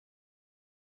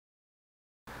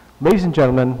Ladies and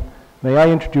gentlemen, may I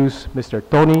introduce Mr.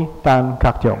 Tony Tan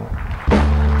Caktiong.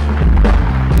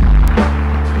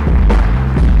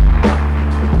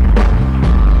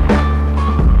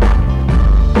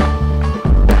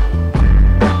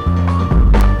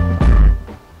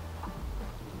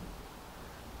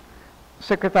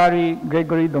 Secretary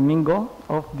Gregory Domingo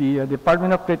of the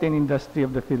Department of Trade and Industry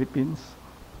of the Philippines,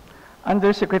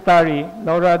 Undersecretary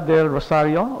Laura Del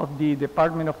Rosario of the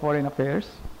Department of Foreign Affairs,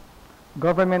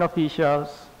 government officials,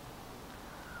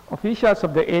 officials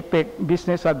of the APEC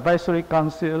Business Advisory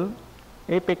Council,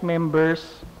 APEC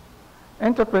members,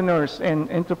 entrepreneurs and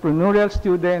entrepreneurial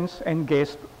students and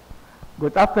guests,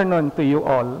 good afternoon to you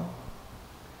all.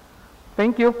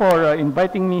 Thank you for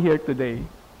inviting me here today.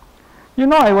 You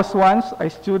know, I was once a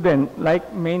student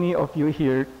like many of you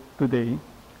here today.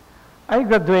 I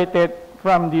graduated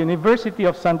from the University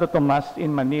of Santo Tomas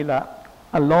in Manila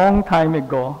a long time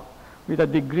ago with a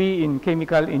degree in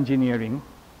chemical engineering.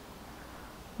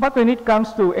 But when it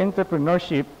comes to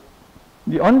entrepreneurship,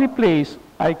 the only place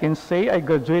I can say I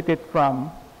graduated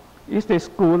from is the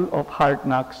School of Hard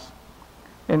Knocks.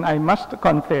 And I must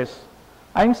confess,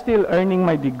 I'm still earning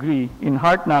my degree in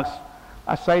Hard Knocks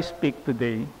as I speak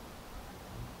today.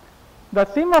 The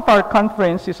theme of our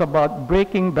conference is about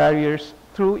breaking barriers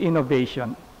through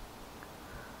innovation.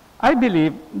 I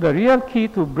believe the real key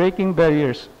to breaking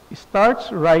barriers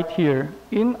starts right here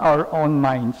in our own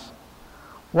minds,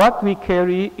 what we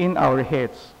carry in our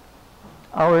heads,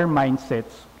 our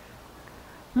mindsets.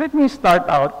 Let me start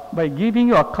out by giving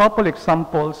you a couple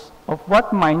examples of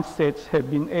what mindsets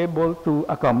have been able to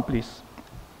accomplish.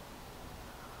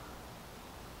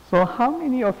 So how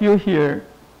many of you here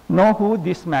know who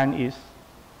this man is?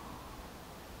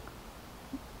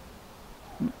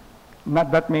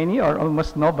 Not that many or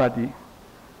almost nobody.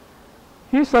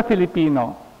 He's a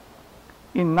Filipino.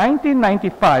 In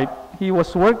 1995, he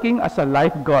was working as a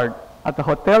lifeguard at a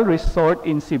hotel resort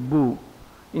in Cebu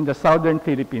in the southern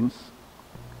Philippines.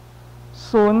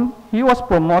 Soon, he was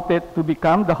promoted to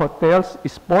become the hotel's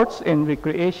sports and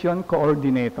recreation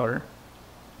coordinator.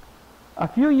 A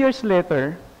few years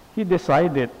later, he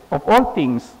decided, of all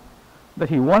things, that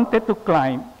he wanted to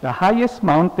climb the highest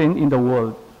mountain in the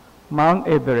world, Mount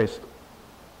Everest.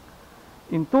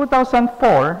 In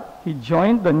 2004, he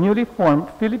joined the newly formed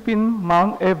Philippine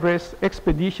Mount Everest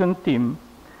expedition team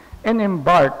and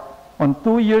embarked on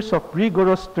 2 years of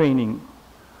rigorous training,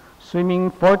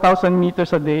 swimming 4,000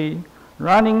 meters a day,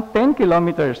 running 10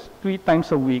 kilometers 3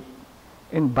 times a week,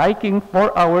 and biking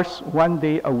 4 hours 1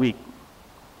 day a week.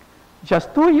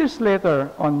 Just 2 years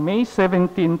later, on May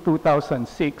 17,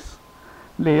 2006,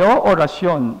 Leo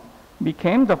Oracion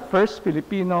became the first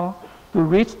Filipino to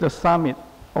reach the summit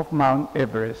of Mount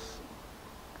Everest.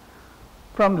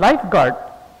 From lifeguard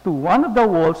to one of the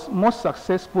world's most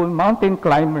successful mountain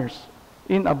climbers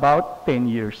in about 10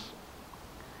 years.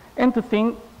 And to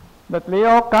think that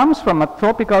Leo comes from a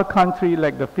tropical country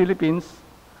like the Philippines,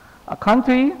 a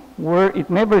country where it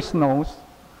never snows,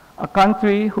 a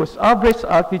country whose average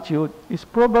altitude is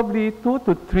probably 2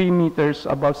 to 3 meters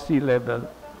above sea level,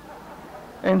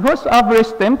 and whose average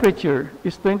temperature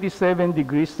is 27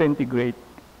 degrees centigrade.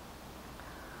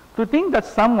 To think that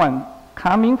someone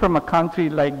coming from a country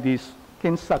like this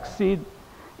can succeed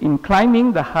in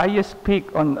climbing the highest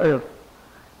peak on Earth,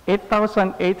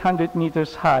 8,800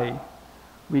 meters high,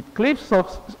 with cliffs of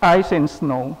ice and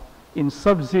snow in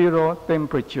sub-zero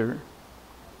temperature.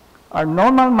 Our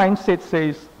normal mindset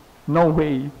says, no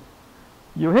way.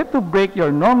 You have to break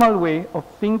your normal way of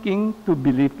thinking to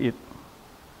believe it.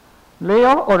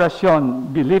 Leo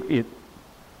Oracion believed it.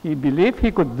 He believed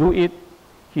he could do it.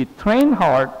 He trained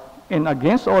hard, and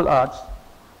against all odds,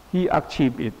 he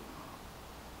achieved it.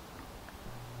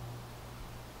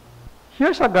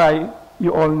 Here's a guy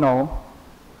you all know.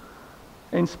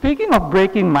 And speaking of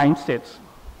breaking mindsets,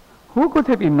 who could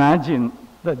have imagined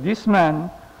that this man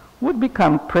would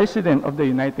become President of the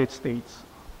United States?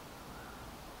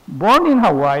 Born in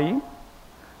Hawaii,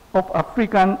 of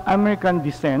African-American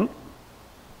descent,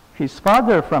 his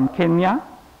father from Kenya,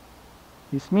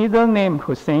 his middle name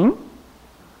Hussein.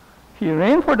 He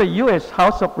ran for the U.S.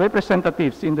 House of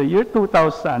Representatives in the year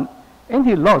 2000, and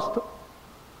he lost.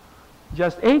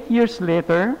 Just 8 years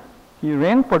later, he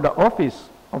ran for the office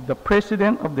of the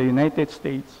President of the United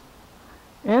States,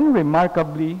 and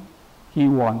remarkably, he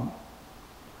won.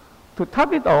 To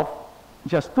top it off,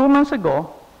 just 2 months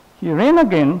ago, he ran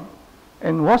again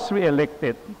and was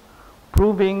re-elected,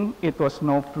 proving it was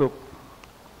no fluke.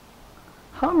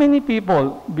 How many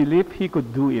people believe he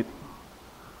could do it?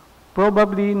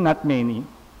 Probably not many.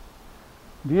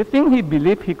 Do you think he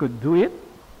believed he could do it?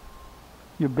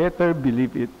 You better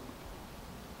believe it.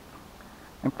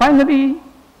 And finally,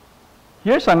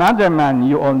 here's another man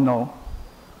you all know,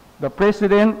 the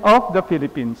President of the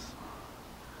Philippines.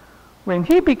 When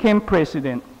he became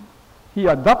president, he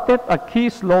adopted a key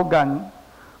slogan,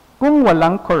 "Kung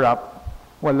walang corrupt,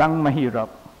 walang mahirap,"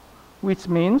 which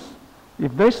means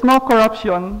if there's no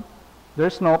corruption,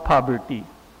 there's no poverty.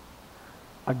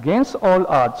 Against all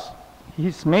odds,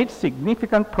 he's made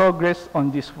significant progress on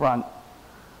this front,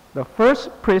 the first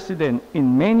president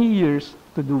in many years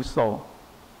to do so.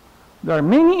 There are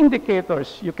many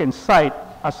indicators you can cite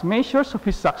as measures of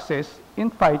his success in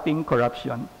fighting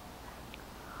corruption.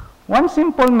 One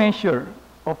simple measure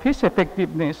of his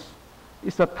effectiveness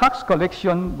is the tax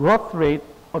collection growth rate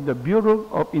of the Bureau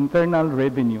of Internal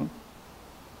Revenue.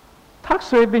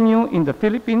 Tax revenue in the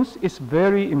Philippines is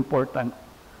very important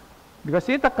because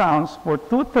it accounts for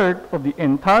 2/3 of the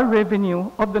entire revenue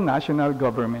of the national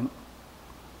government.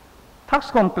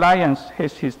 Tax compliance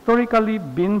has historically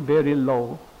been very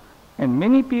low, and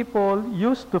many people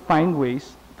used to find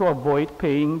ways to avoid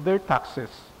paying their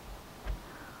taxes.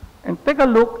 And take a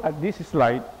look at this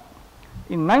slide.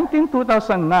 In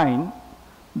 2009,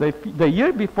 the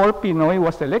year before Pinoy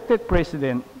was elected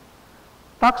president,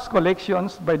 tax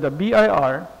collections by the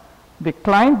BIR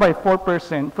declined by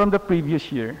 4% from the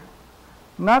previous year.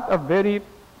 Not a very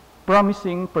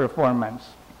promising performance.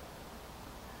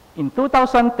 In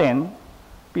 2010,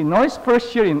 Pinoy's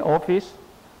first year in office,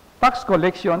 tax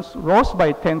collections rose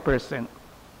by 10%.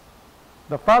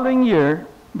 The following year,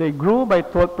 they grew by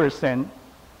 12%,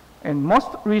 and most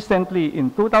recently in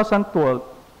 2012,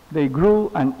 they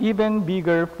grew an even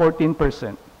bigger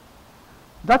 14%.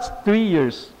 That's 3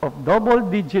 years of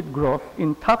double-digit growth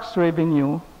in tax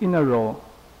revenue in a row.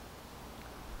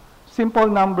 Simple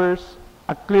numbers,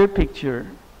 a clear picture.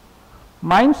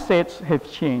 Mindsets have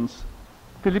changed.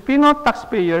 Filipino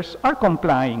taxpayers are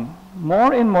complying.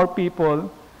 More and more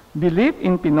people believe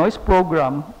in Pinoy's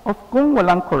program of kung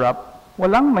walang corrupt,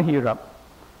 walang mahirap.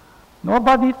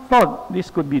 Nobody thought this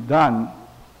could be done,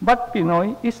 but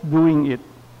Pinoy is doing it.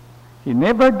 He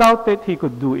never doubted he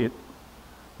could do it.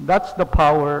 That's the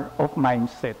power of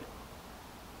mindset.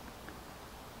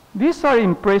 These are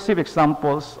impressive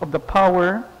examples of the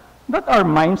power that our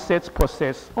mindsets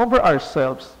possess over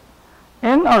ourselves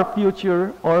and our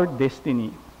future or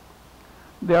destiny.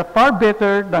 They are far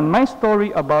better than my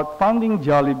story about founding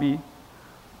Jollibee,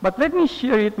 but let me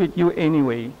share it with you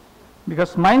anyway,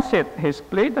 because mindset has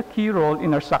played a key role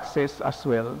in our success as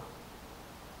well.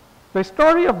 The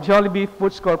story of Jollibee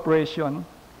Foods Corporation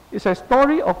is a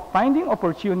story of finding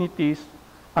opportunities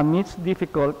amidst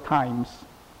difficult times.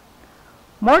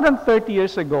 More than 30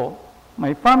 years ago,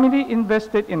 my family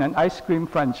invested in an ice cream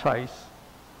franchise.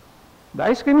 The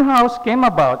ice cream house came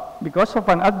about because of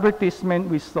an advertisement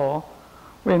we saw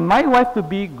when my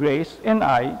wife-to-be Grace and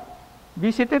I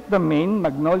visited the main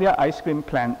Magnolia ice cream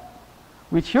plant,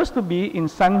 which used to be in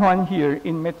San Juan here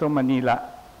in Metro Manila.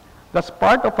 That's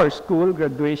part of our school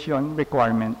graduation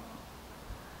requirement.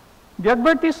 The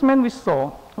advertisement we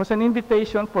saw was an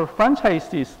invitation for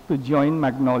franchisees to join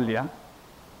Magnolia.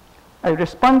 I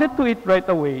responded to it right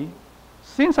away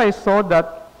since I saw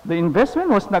that the investment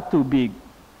was not too big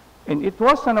and it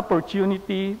was an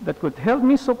opportunity that could help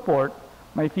me support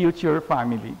my future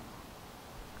family.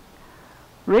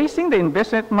 Raising the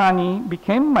investment money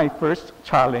became my first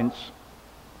challenge.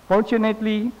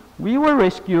 Fortunately, we were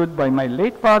rescued by my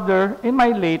late father and my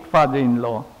late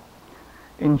father-in-law.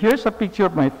 And here's a picture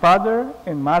of my father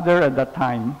and mother at that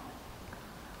time.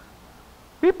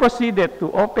 We proceeded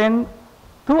to open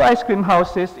 2 ice cream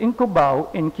houses in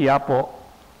Cubao and Quiapo,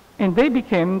 and they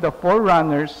became the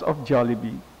forerunners of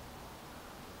Jollibee.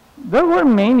 There were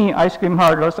many ice cream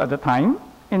parlors at the time,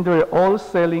 and they were all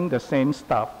selling the same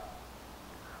stuff.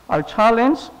 Our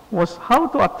challenge was how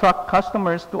to attract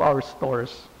customers to our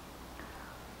stores.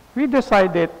 We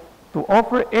decided to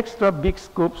offer extra big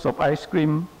scoops of ice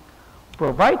cream,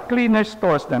 provide cleaner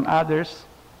stores than others,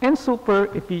 and super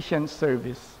efficient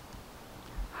service.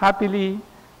 Happily,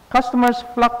 customers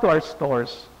flocked to our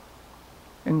stores.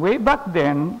 And way back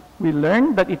then, we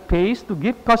learned that it pays to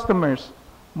give customers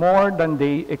more than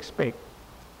they expect.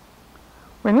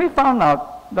 When we found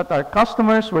out that our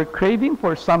customers were craving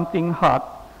for something hot,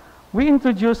 we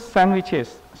introduced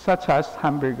sandwiches such as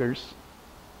hamburgers.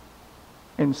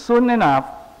 And soon enough,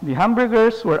 the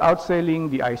hamburgers were outselling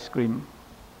the ice cream.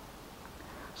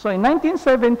 So in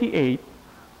 1978,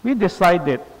 we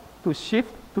decided to shift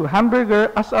to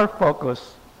hamburger as our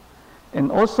focus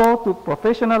and also to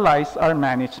professionalize our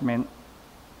management.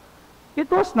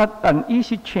 It was not an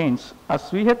easy change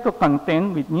as we had to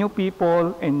contend with new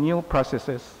people and new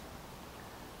processes.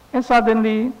 And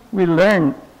suddenly, we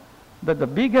learned that the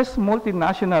biggest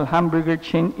multinational hamburger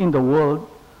chain in the world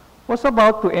was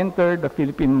about to enter the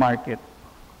Philippine market.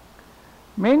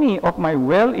 Many of my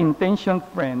well-intentioned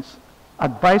friends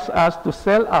advised us to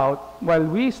sell out while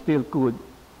we still could.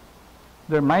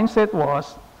 Their mindset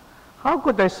was, how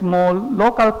could a small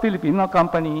local Filipino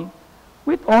company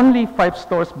with only 5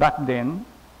 stores back then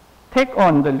take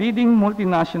on the leading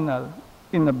multinational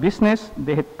in a business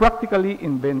they had practically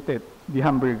invented, the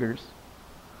hamburgers?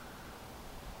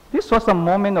 This was a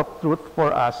moment of truth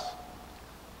for us,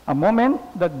 a moment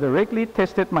that directly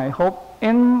tested my hope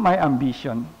and my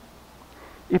ambition.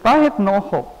 If I had no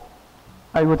hope,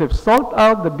 I would have sold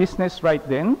out the business right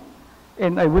then,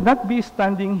 and I would not be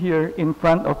standing here in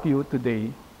front of you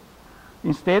today.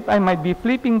 Instead, I might be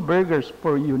flipping burgers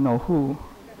for you know who.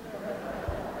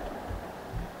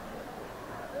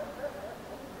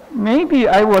 Maybe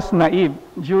I was naive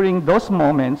during those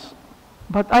moments,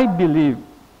 but I believe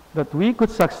that we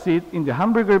could succeed in the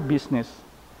hamburger business,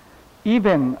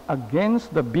 even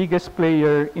against the biggest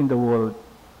player in the world.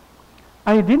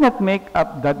 I did not make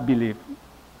up that belief,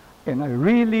 and I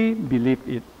really believed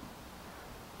it.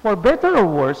 For better or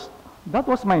worse, that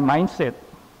was my mindset.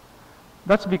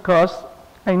 That's because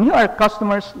I knew our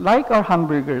customers like our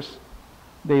hamburgers,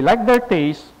 they liked their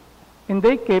taste, and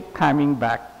they kept coming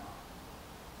back.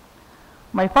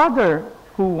 My father,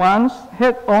 who once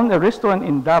had owned a restaurant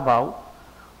in Davao,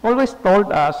 always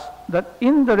told us that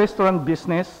in the restaurant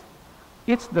business,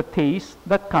 it's the taste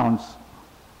that counts.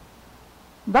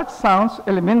 That sounds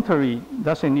elementary,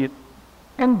 doesn't it?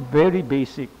 And very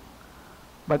basic,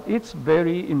 but it's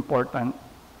very important.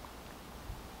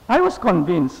 I was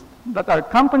convinced that our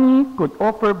company could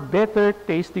offer better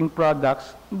tasting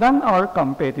products than our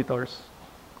competitors.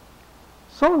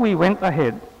 So we went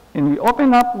ahead and we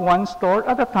opened up 1 store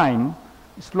at a time,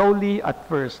 slowly at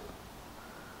first.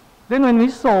 Then when we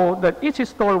saw that each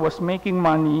store was making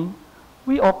money,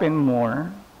 we opened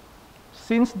more.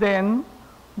 Since then,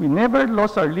 we never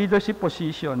lost our leadership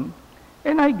position,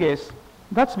 and I guess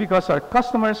that's because our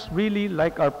customers really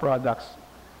like our products,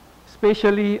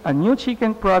 especially a new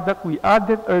chicken product we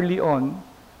added early on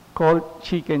called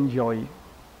Chicken Joy.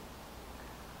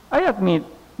 I admit,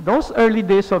 those early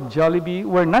days of Jollibee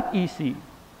were not easy.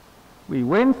 We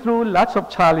went through lots of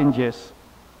challenges.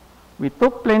 We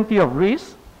took plenty of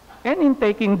risks, and in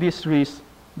taking these risks,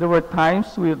 there were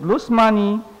times we would lose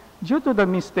money due to the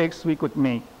mistakes we could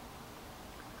make.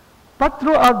 But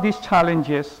throughout these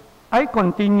challenges, I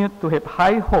continued to have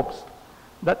high hopes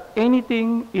that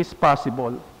anything is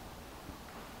possible.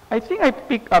 I think I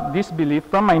picked up this belief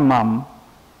from my mom,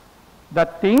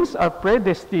 that things are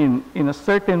predestined in a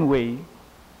certain way,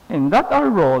 and that our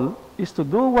role is to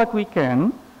do what we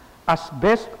can, as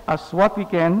best as what we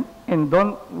can, and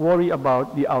don't worry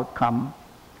about the outcome.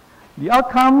 The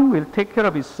outcome will take care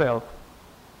of itself.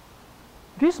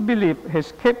 This belief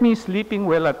has kept me sleeping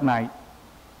well at night.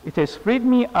 It has freed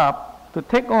me up to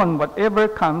take on whatever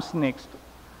comes next.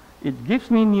 It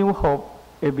gives me new hope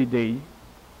every day.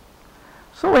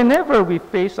 So whenever we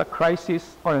face a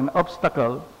crisis or an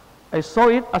obstacle, I saw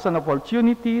it as an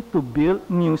opportunity to build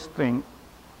new strength.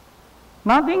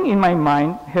 Nothing in my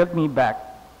mind held me back,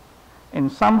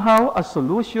 and somehow a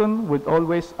solution would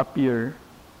always appear.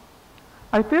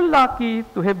 I feel lucky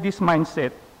to have this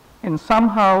mindset, and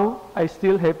somehow I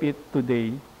still have it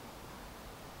today.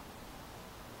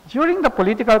 During the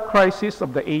political crisis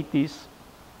of the 80s,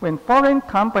 when foreign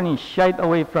companies shied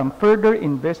away from further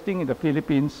investing in the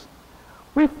Philippines,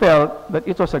 we felt that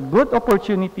it was a good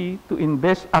opportunity to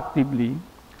invest actively.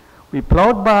 We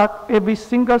plowed back every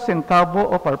single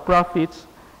centavo of our profits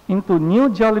into new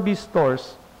Jollibee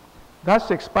stores,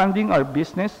 thus expanding our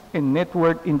business and net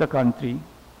worth in the country.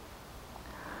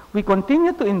 We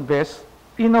continue to invest,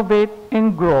 innovate,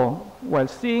 and grow while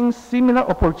seeing similar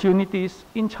opportunities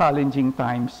in challenging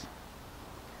times.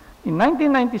 In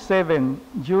 1997,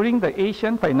 during the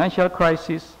Asian financial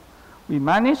crisis, we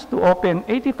managed to open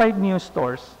 85 new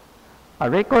stores,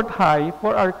 a record high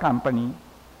for our company.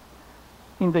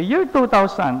 In the year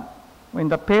 2000, when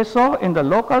the peso and the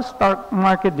local stock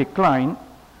market declined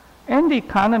and the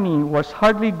economy was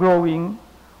hardly growing,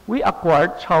 we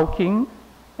acquired Chowking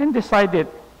and decided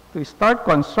to start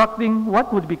constructing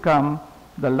what would become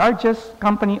the largest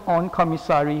company-owned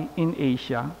commissary in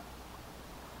Asia.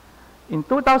 In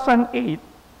 2008,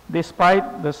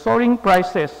 despite the soaring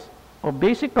prices of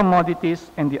basic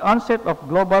commodities and the onset of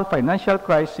global financial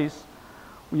crisis,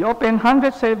 we opened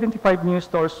 175 new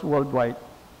stores worldwide.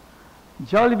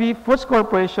 Jollibee Foods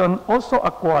Corporation also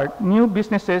acquired new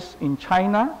businesses in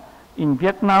China, in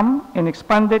Vietnam, and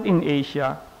expanded in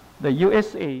Asia, the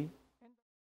USA,